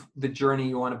sort of the journey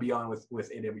you want to be on with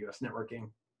AWS networking.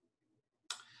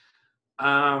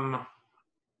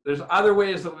 There's other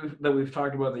ways that we've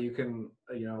talked about that you can,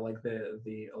 like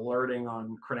the alerting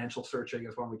on credential searching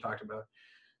is one we talked about.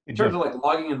 In terms of like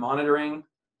logging and monitoring,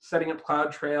 setting up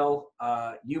CloudTrail,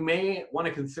 you may want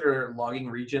to consider logging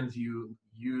regions you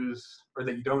use or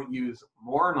that you don't use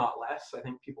more, not less. I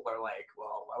think people are like,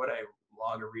 well, why would I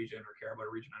log a region or care about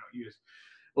a region I don't use?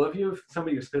 Well, if you have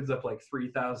somebody who spins up like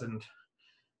 3,000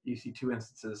 EC2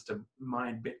 instances to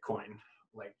mine Bitcoin,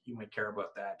 like you might care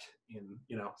about that in,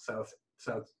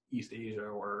 Southeast Asia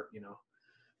or,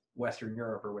 Western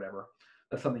Europe or whatever.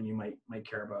 That's something you might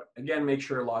care about. Again, make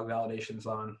sure log validation's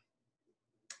on.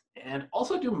 And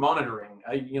also do monitoring.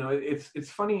 It's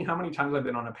funny how many times I've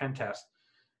been on a pen test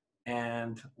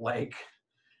and like,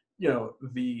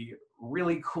 the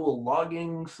really cool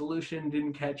logging solution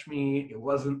didn't catch me. It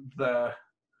wasn't the,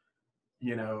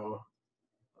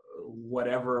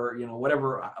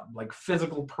 whatever like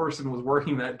physical person was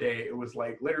working that day. It was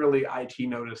like literally IT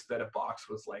noticed that a box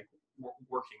was like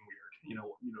working weird,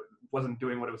 wasn't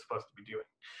doing what it was supposed to be doing.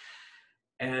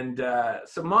 And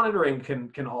so monitoring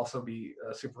can also be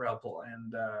super helpful,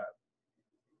 and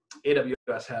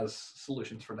AWS has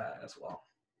solutions for that as well.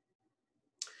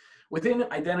 Within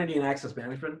identity and access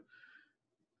management,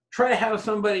 try to have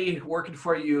somebody working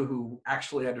for you who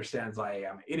actually understands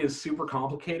IAM. It is super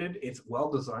complicated. It's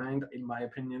well designed, in my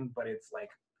opinion, but it's like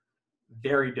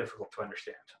very difficult to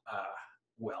understand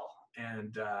well.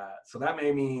 And so that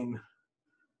may mean,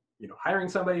 hiring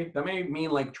somebody. That may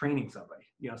mean like training somebody.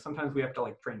 Sometimes we have to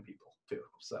like train people too.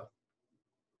 So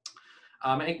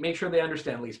make sure they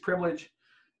understand least privilege.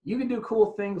 You can do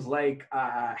cool things like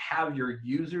have your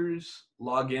users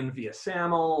log in via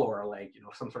SAML or like,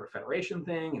 some sort of federation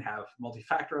thing and have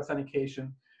multi-factor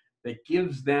authentication that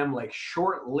gives them like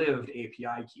short-lived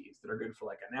API keys that are good for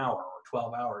like an hour or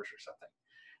 12 hours or something.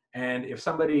 And if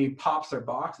somebody pops their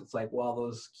box, it's like, well,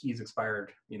 those keys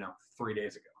expired, 3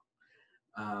 days ago.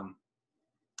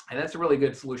 And that's a really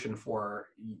good solution for,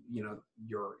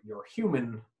 your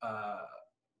human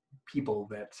people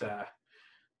that,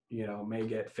 may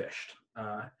get phished.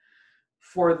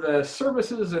 For the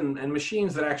services and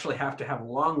machines that actually have to have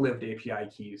long-lived API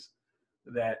keys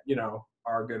that,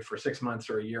 are good for 6 months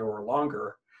or a year or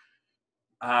longer,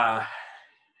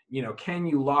 can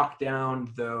you lock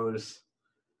down those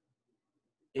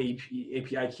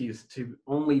API keys to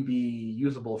only be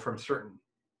usable from certain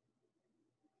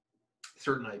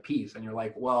IPs? And you're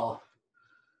like, well,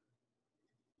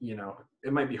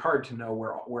 it might be hard to know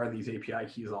where these API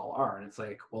keys all are. And it's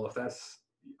like, well, if that's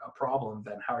a problem,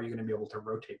 then how are you going to be able to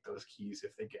rotate those keys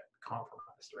if they get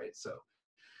compromised, right? So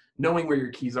knowing where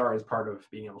your keys are is part of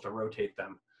being able to rotate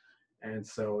them. And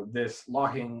so this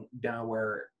locking down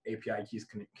where API keys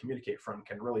can communicate from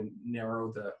can really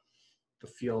narrow the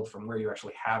field from where you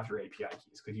actually have your API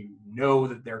keys, because you know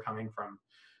that they're coming from,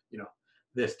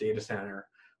 this data center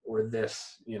or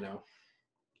this, AWS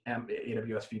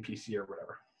VPC or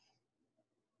whatever.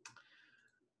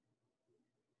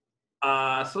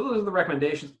 So those are the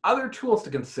recommendations. Other tools to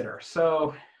consider.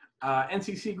 So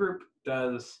NCC Group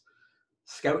does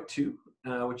Scout 2,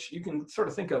 which you can sort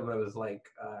of think of as like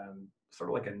sort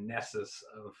of like a Nessus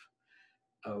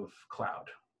of cloud,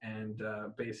 and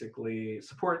basically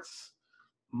supports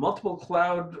multiple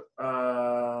cloud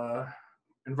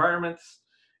environments.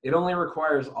 It only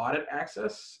requires audit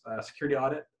access, security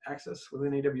audit access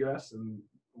within AWS and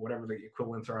whatever the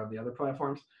equivalents are on the other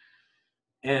platforms,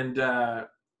 and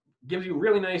gives you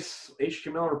really nice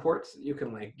HTML reports that you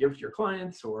can like give to your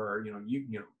clients, or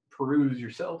you peruse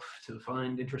yourself to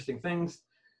find interesting things.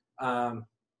 And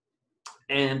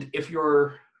if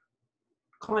your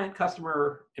client,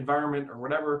 customer, environment, or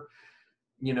whatever,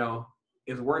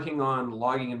 is working on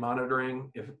logging and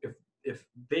monitoring, if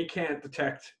they can't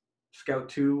detect Scout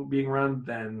 2 being run,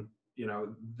 then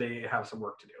they have some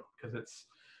work to do, because it's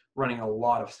running a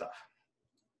lot of stuff.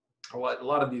 A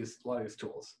lot of these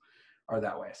tools are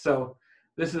that way. So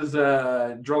this is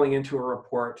drilling into a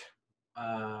report.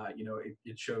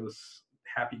 It shows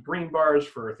happy green bars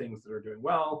for things that are doing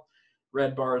well,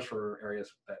 red bars for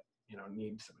areas that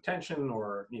need some attention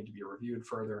or need to be reviewed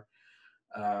further.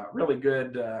 Really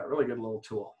good little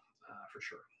tool for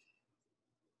sure.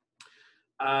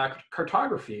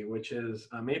 Cartography, which is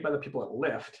made by the people at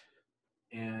Lyft,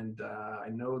 and I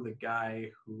know the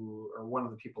guy or one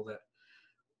of the people that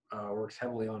works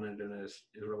heavily on it and is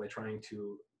really trying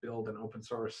to build an open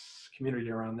source community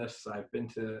around this. I've been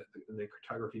to the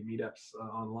cartography meetups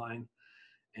online,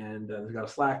 and they've got a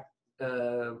Slack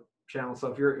channel.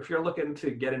 So if you're looking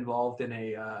to get involved in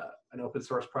an open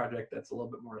source project that's a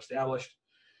little bit more established,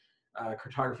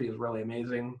 cartography is really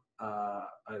amazing.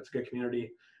 It's a good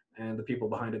community, and the people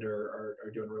behind it are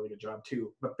doing a really good job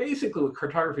too. But basically what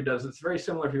cartography does, it's very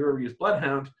similar if you've ever used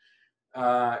Bloodhound.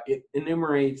 It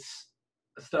enumerates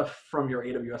stuff from your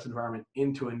AWS environment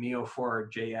into a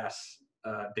Neo4j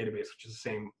database, which is the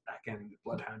same backend that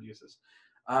Bloodhound uses.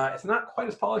 It's not quite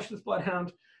as polished as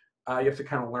Bloodhound. You have to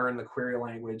kind of learn the query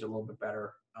language a little bit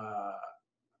better,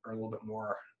 or a little bit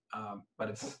more. But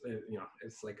it's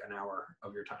like an hour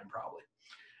of your time probably.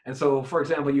 And so, for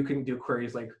example, you can do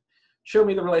queries like, show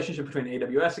me the relationship between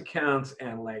AWS accounts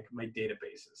and like my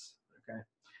databases, okay?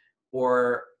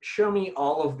 Or show me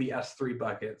all of the S3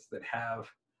 buckets that have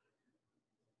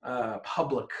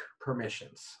public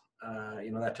permissions,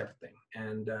 that type of thing.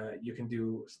 And you can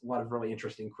do a lot of really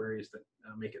interesting queries that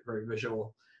make it very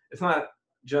visual. It's not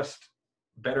just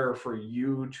better for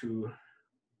you to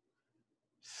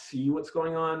see what's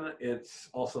going on, it's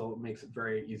also makes it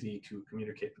very easy to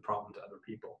communicate the problem to other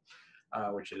people,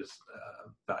 which is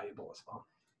valuable as well.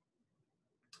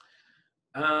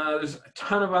 There's a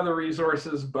ton of other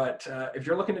resources, but if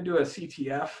you're looking to do a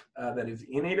CTF that is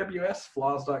in AWS,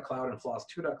 flaws.cloud and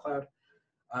flaws2.cloud,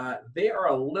 they are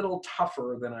a little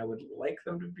tougher than I would like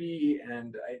them to be,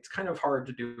 and it's kind of hard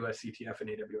to do a CTF in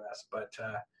AWS, but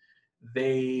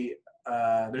they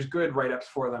there's good write-ups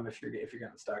for them if you're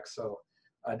getting stuck. So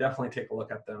definitely take a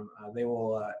look at them. They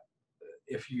will,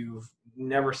 if you've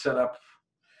never set up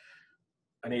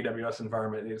an AWS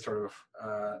environment, it's sort of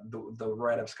the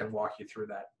write-ups can walk you through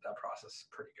that process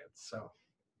pretty good. So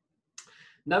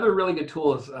another really good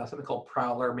tool is something called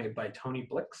Prowler, made by Tony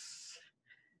Blix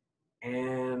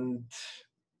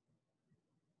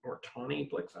or Tawny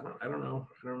Blix. I don't know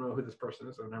who this person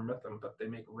is. I've never met them, but they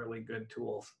make really good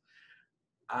tools.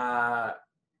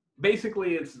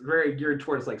 Basically, it's very geared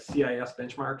towards like CIS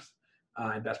benchmarks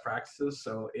and best practices.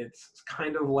 So it's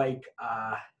kind of like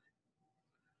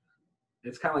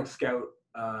Scout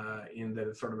in that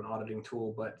it's sort of an auditing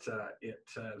tool, but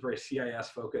it's very CIS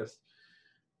focused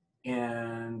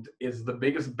and is the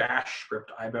biggest bash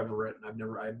script I've ever written. I've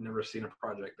never seen a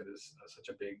project that is such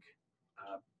a big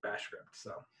bash script.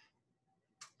 So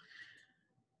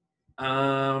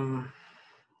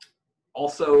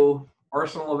also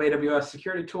arsenal of AWS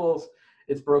security tools.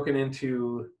 It's broken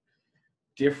into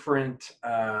different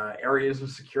areas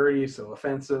of security, so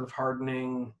offensive,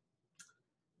 hardening,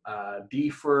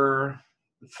 defer,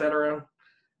 etc.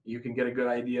 You can get a good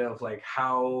idea of like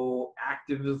how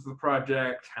active is the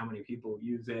project, how many people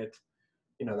use it,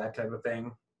 that type of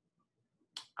thing.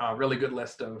 Really good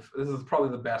list of, this is probably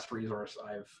the best resource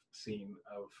I've seen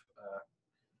of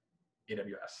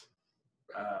AWS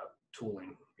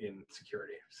tooling in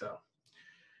security. So,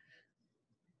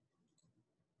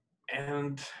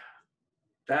 and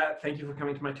thank you for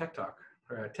coming to my tech talk,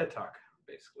 or TED talk,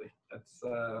 basically. That's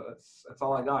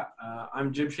all I got.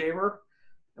 I'm Jim Shaver.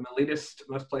 I'm elitist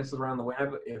most places around the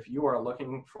web. If you are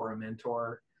looking for a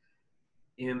mentor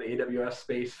in the AWS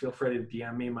space, feel free to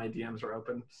DM me. My DMs are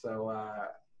open. So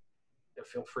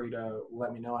feel free to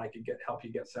let me know. I could help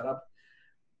you get set up.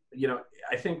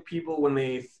 I think people, when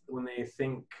they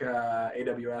think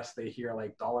AWS, they hear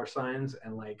like $signs,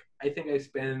 and like, I think I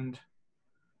spend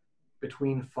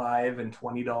between $5 and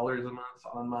 $20 a month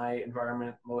on my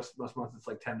environment. Most months it's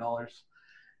like $10.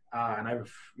 And I've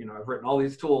written all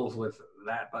these tools with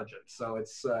that budget. So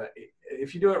it's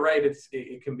if you do it right,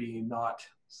 it can be not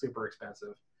super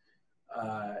expensive.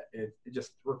 It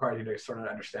just requires you to sort of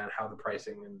understand how the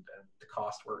pricing and the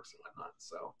cost works and whatnot.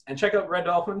 So, and check out Red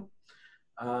Dolphin.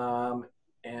 I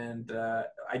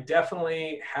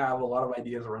definitely have a lot of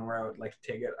ideas around where I would like to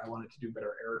take it. I wanted to do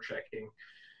better error checking.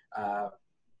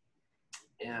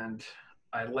 And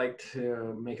I'd like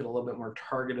to make it a little bit more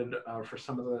targeted for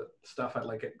some of the stuff. I'd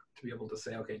like it to be able to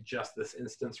say, okay, just this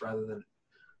instance, rather than,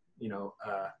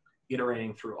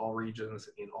 iterating through all regions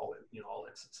in all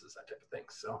instances, that type of thing.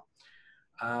 So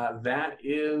that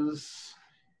is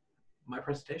my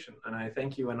presentation, and I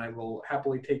thank you, and I will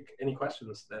happily take any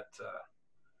questions that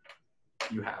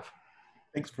you have.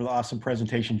 Thanks for the awesome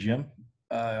presentation, Jim.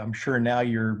 I'm sure now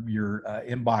your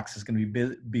inbox is going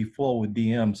to be full with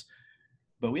DMs.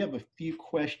 But we have a few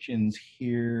questions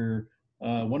here.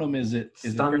 One of them is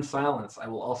stunned silence. I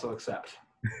will also accept.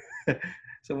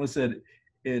 Someone said,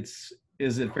 is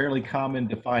it fairly common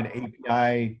to find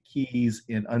API keys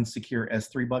in unsecure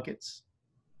S3 buckets?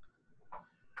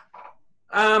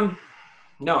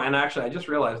 No, and actually, I just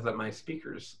realized that my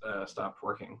speakers stopped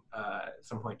working at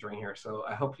some point during here. So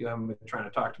I hope you haven't been trying to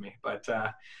talk to me. But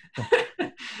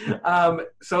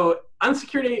so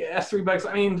unsecured S3 buckets.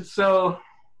 I mean, so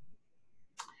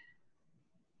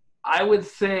I would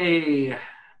say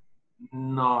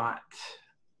not.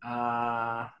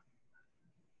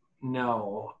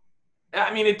 No.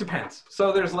 I mean, it depends.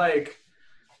 So there's like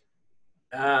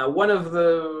one of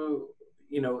the,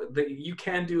 you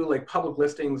can do like public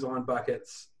listings on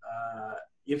buckets.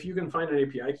 If you can find an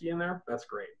API key in there, that's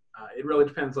great. It really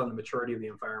depends on the maturity of the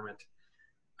environment,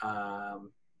 that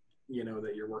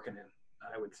you're working in,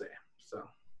 I would say. So.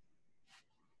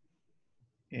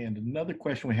 And another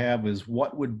question we have is,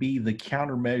 what would be the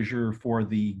countermeasure for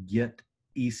the get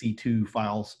EC2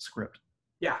 files script?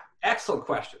 Yeah, excellent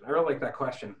question. I really like that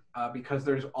question because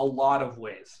there's a lot of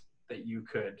ways that you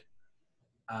could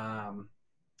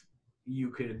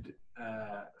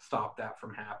stop that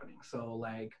from happening. So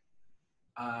like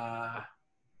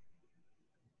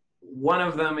one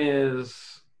of them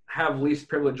is have least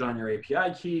privilege on your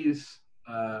API keys.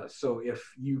 So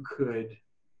if you could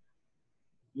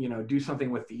do something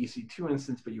with the EC2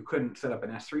 instance, but you couldn't set up an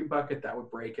S3 bucket, that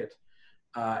would break it.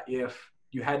 If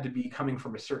you had to be coming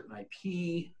from a certain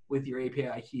IP with your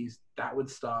API keys, that would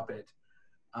stop it.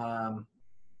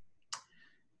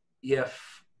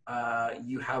 If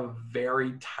you have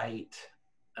very tight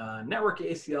network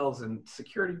ACLs and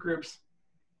security groups,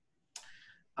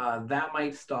 that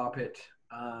might stop it.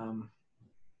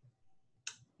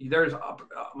 There's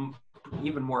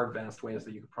even more advanced ways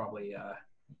that you could probably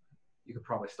you could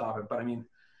probably stop it. But I mean,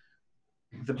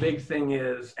 the big thing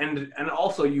is, and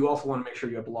also you also want to make sure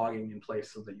you have logging in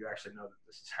place so that you actually know that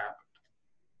this has happened.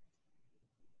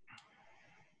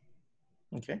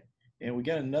 Okay. And we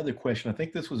got another question. I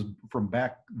think this was from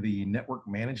back the network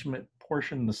management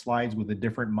portion, the slides with the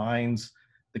different mines.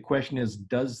 The question is,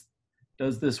 does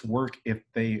this work if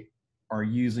they are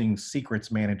using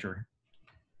Secrets Manager?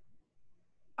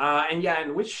 And yeah,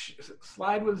 and which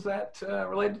slide was that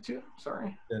related to?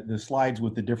 Sorry. The slides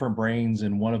with the different brains,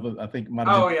 and one of them, I think, might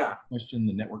have Oh been yeah. the question,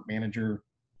 the network manager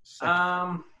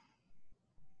section.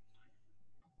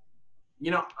 You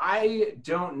know, I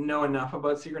don't know enough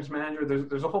about Secrets Manager.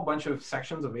 There's a whole bunch of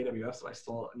sections of AWS that I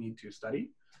still need to study.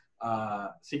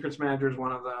 Secrets Manager is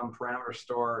one of them. Parameter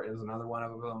Store is another one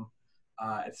of them.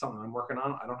 It's something I'm working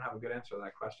on. I don't have a good answer to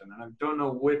that question, and I don't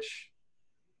know which.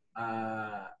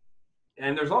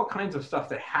 And there's all kinds of stuff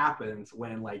that happens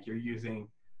when like you're using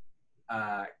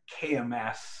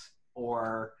KMS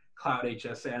or Cloud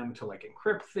HSM to like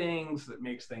encrypt things that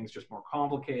makes things just more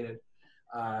complicated.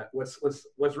 What's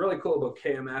really cool about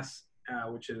KMS,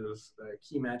 which is the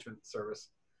key management service,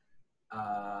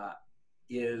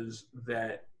 is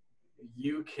that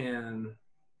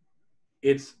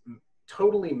it's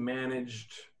totally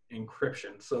managed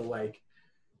encryption. So like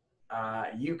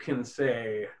you can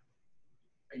say,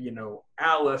 you know,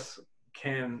 Alice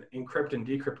can encrypt and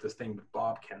decrypt this thing, but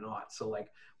Bob cannot. So like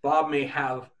Bob may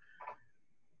have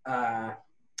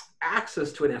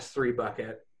access to an S3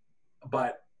 bucket,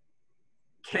 but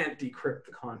can't decrypt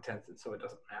the contents, and so it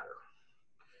doesn't matter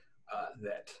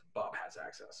that Bob has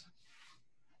access.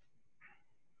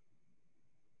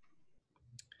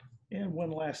 And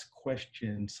one last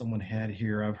question someone had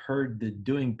here. I've heard that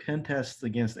doing pen tests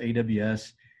against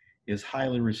AWS is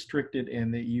highly restricted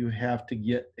and that you have to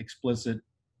get explicit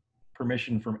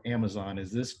permission from Amazon.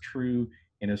 Is this true?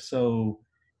 And if so,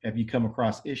 have you come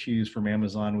across issues from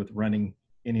Amazon with running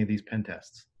any of these pen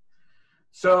tests?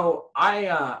 So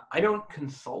I don't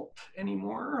consult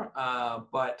anymore,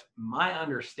 but my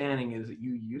understanding is that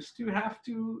you used to have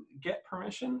to get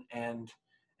permission, and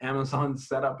Amazon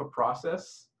set up a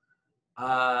process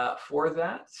for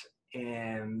that,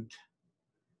 and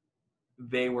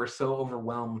they were so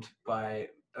overwhelmed by,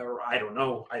 or I don't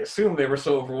know, I assume they were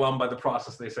so overwhelmed by the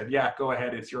process, they said, yeah, go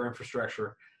ahead, it's your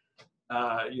infrastructure.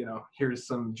 You know, here's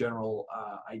some general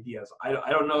ideas. I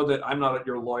don't know that, I'm not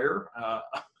your lawyer,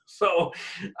 so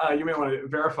you may want to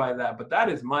verify that, but that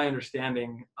is my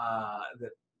understanding,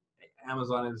 that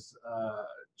Amazon has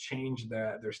changed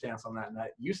their stance on that, and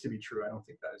that used to be true. I don't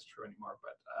think that is true anymore,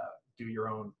 but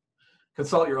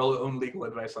consult your own legal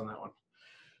advice on that one.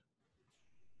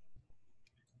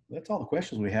 That's all the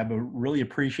questions we have, but really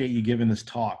appreciate you giving this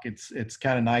talk. It's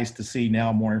kind of nice to see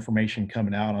now more information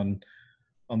coming out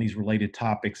on these related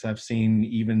topics. I've seen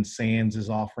even SANS is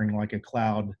offering like a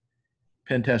cloud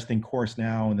pen testing course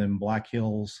now, and then Black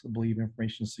Hills, I believe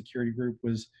Information Security Group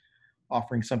was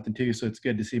offering something too. So it's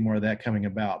good to see more of that coming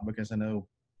about, because I know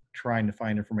trying to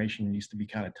find information used to be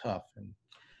kind of tough. And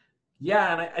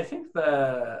yeah, and I think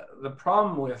the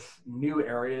problem with new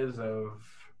areas of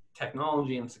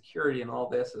technology and security and all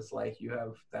this is like you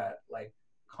have that like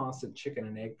constant chicken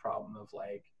and egg problem of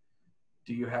like,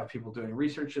 do you have people doing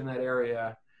research in that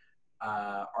area?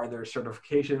 Are there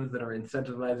certifications that are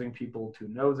incentivizing people to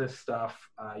know this stuff?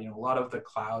 You know, a lot of the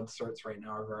cloud certs right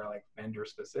now are very like vendor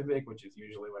specific, which is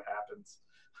usually what happens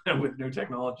with new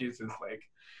technologies. Is like,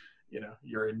 you know,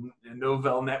 you're a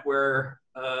Novell NetWare,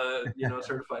 you know,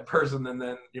 certified person, and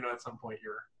then, you know, at some point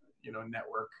you're, you know,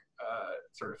 network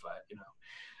certified, you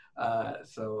know.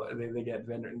 So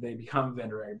they become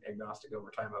vendor agnostic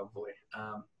over time, hopefully.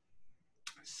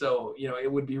 So, you know,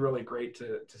 it would be really great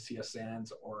to see a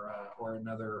SANS or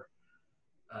another,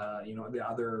 you know, the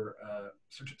other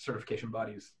certification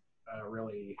bodies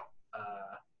really,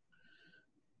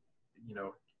 you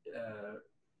know,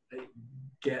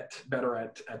 get better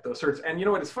at those certs. And you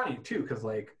know what, it's funny too, because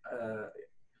like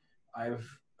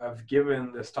I've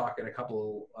given this talk in a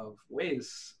couple of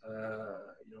ways, you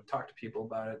know, talk to people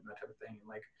about it and that type of thing. And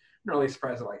like, I'm really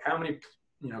surprised at like how many,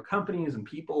 you know, companies and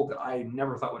people that I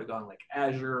never thought would have gone like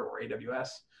Azure or AWS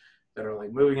that are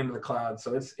like moving into the cloud.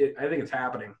 So I think it's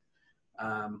happening,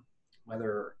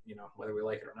 whether we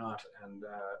like it or not. And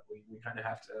we kind of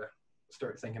have to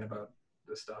start thinking about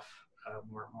this stuff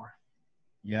more and more.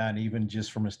 yeah, and even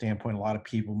just from a standpoint, a lot of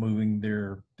people moving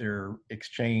their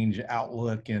Exchange,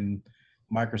 Outlook, and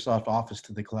Microsoft Office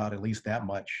to the cloud, at least that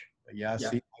much. But yeah,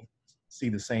 I see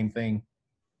the same thing.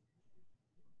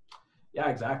 Yeah,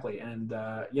 exactly. And,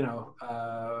 you know,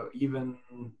 even,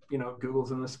 you know,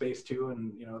 Google's in the space too.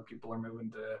 And, you know, people are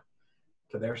moving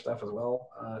to their stuff as well,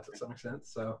 to some extent.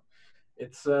 So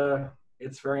it's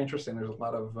very interesting. There's a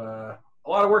lot of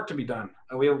work to be done.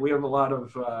 We have a lot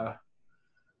of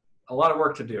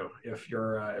work to do if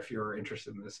you're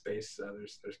interested in this space.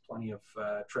 There's plenty of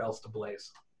trails to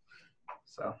blaze.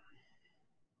 So,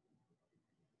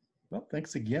 well,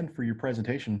 thanks again for your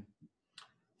presentation.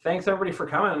 Thanks everybody for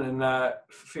coming. And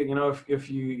if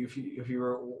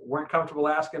you weren't comfortable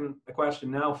asking a question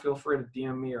now, feel free to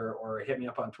DM me or hit me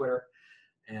up on Twitter,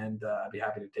 and I'd be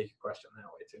happy to take your question that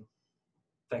way too.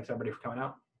 Thanks everybody for coming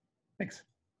out. Thanks.